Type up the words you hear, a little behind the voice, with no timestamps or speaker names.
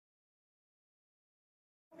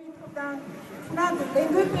Hi,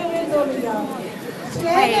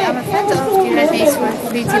 I'm a friend of the United Nations for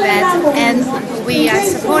Free Tibet, and we are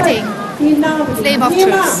supporting Flame of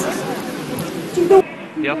Truth.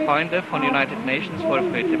 Wir Freunde von United Nations for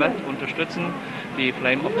Free Tibet unterstützen die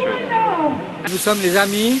Flame of Truth. Nous sommes les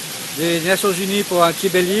amis des Nations Unies pour un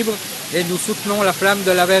Tibet libre et nous soutenons la flamme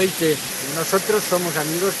de la vérité. Nosotros somos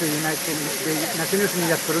amigos de Naciones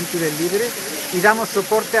Unidas por un Tibet libre y damos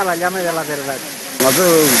soporte a la llama de la verdad.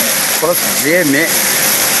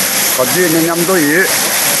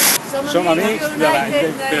 Som amics de la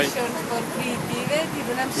United Nations for Free Tibet i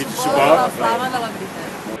donem suport a la flama de la veritat.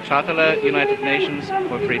 Přátelé United Nations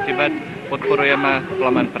for Free Tibet, podporujeme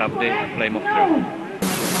plamen pravdy, Flame of Truth.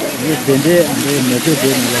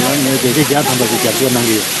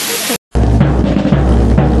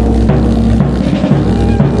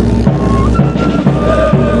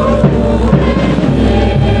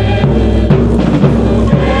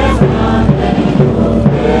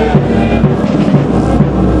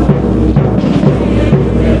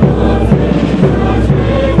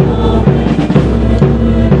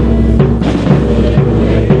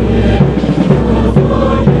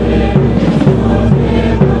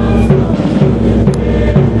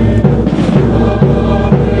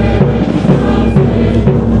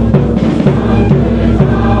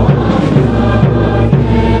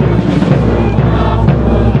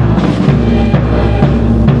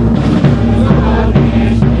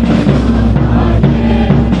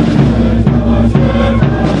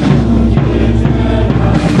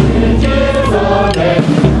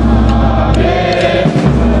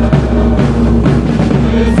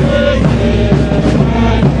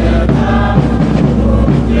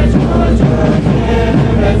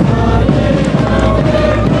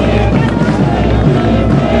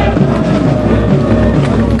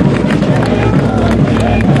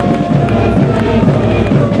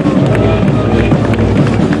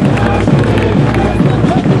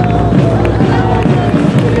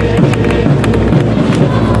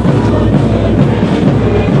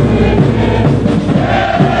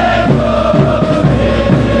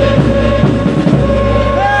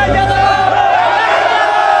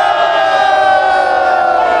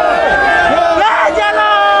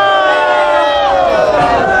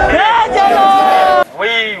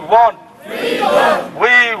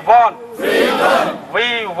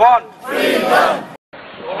 We want freedom.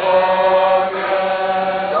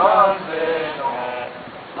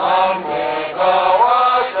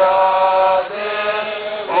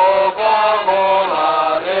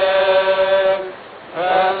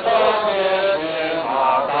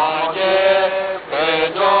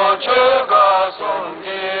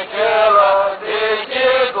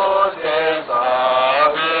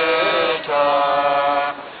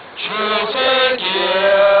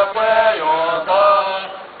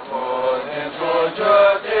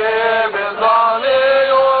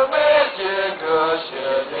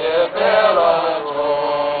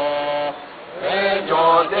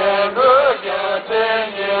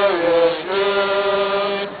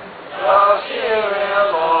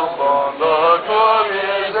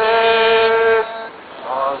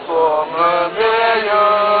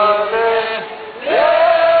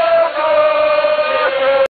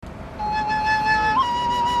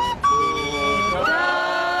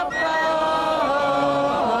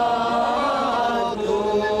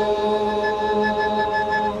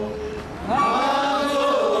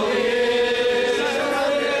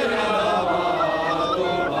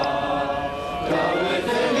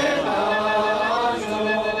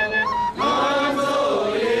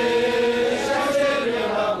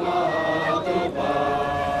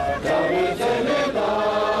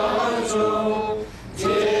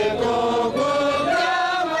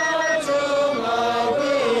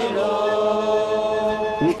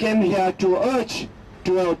 We came here to urge,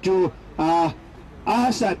 to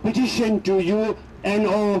ask a petition to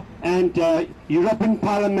UNO and European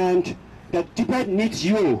Parliament that Tibet needs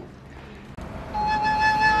you.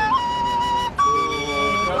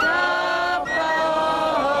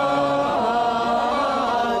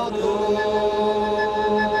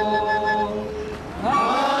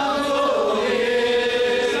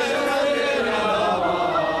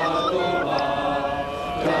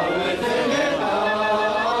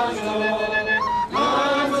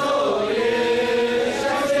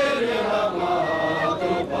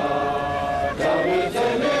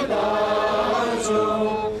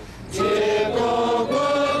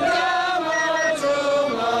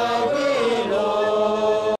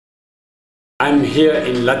 I'm here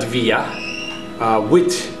in Latvia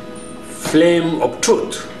with Flame of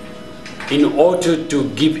Truth in order to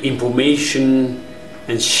give information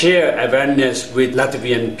and share awareness with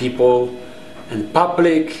Latvian people and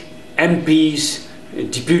public, MPs,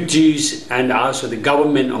 deputies, and also the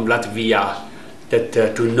government of Latvia, that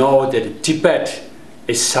to know that Tibet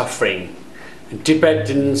is suffering and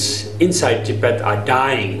Tibetans inside Tibet are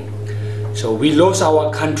dying. So we lost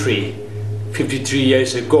our country 53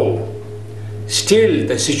 years ago. Still,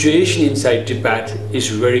 the situation inside Tibet is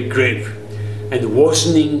very grave and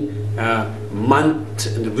worsening months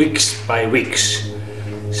and weeks by weeks.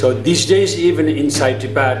 So these days, even inside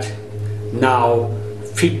Tibet, now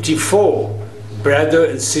 54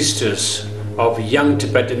 brothers and sisters of young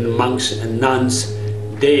Tibetan monks and nuns,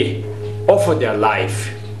 they offer their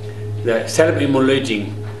life, they're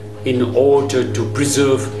self-immolating in order to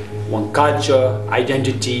preserve one culture,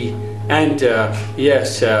 identity, and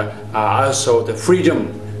also the freedom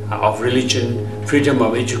of religion, freedom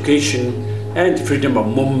of education, and freedom of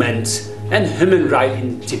movements, and human rights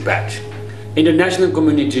in Tibet. International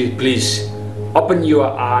community, please open your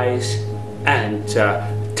eyes and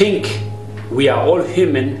think we are all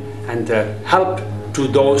human, and help to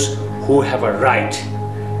those who have a right.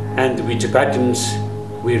 And we Tibetans,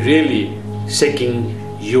 we really seeking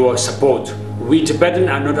your support. We Tibetans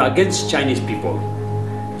are not against Chinese people.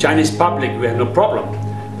 Chinese public, we have no problem.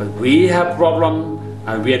 But we have problem,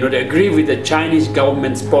 and we are not agree with the Chinese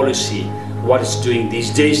government's policy, what it's doing these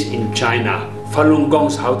days in China. Falun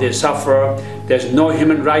Gongs, how they suffer. There's no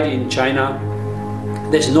human right in China.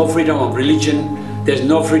 There's no freedom of religion. There's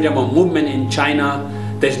no freedom of movement in China.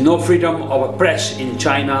 There's no freedom of press in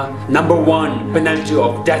China. #1 penalty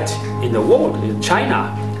of death in the world in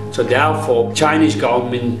China. So therefore, Chinese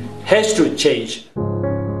government has to change.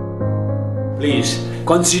 Please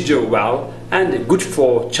consider well, and good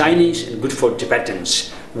for Chinese and good for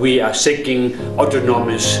Tibetans. We are seeking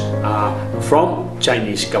autonomous from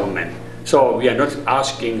Chinese government. So we are not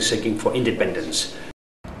seeking for independence.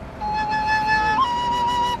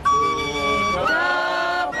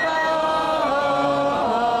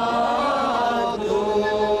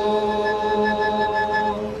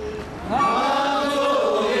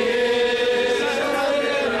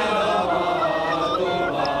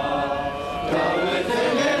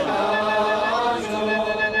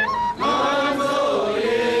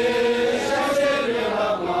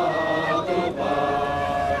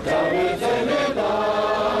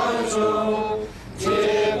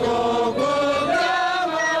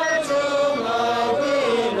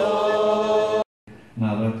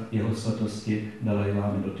 Návrat jeho svatosti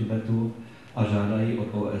Dalajlámy do Tibetu a žádají od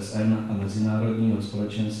OSN a mezinárodního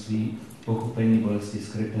společenství pochopení bolesti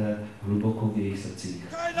skryté hluboko v jejich srdcích.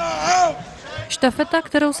 Štafeta,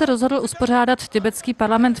 kterou se rozhodl uspořádat tibetský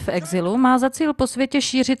parlament v exilu, má za cíl po světě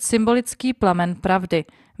šířit symbolický plamen pravdy.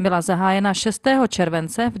 Byla zahájena 6.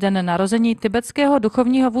 července v den narození tibetského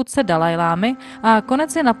duchovního vůdce Dalajlámy a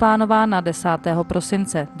konec je naplánován na 10.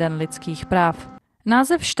 prosince, Den lidských práv.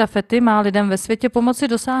 Název štafety má lidem ve světě pomoci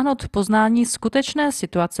dosáhnout poznání skutečné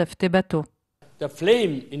situace v Tibetu. The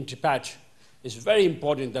flame in Tibet is very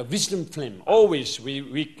important, the wisdom flame. Always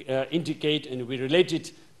we indicate and we related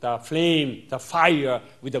the flame, the fire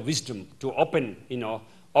with the wisdom to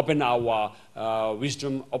open our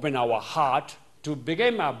wisdom, open our heart to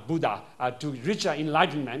become a Buddha, to reach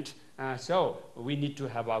enlightenment. So we need to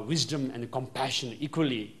have our wisdom and compassion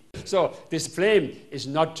equally. So this flame is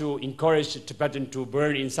not to encourage Tibetan to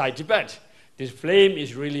burn inside Tibet. This flame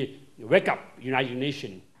is really wake up United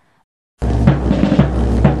Nations.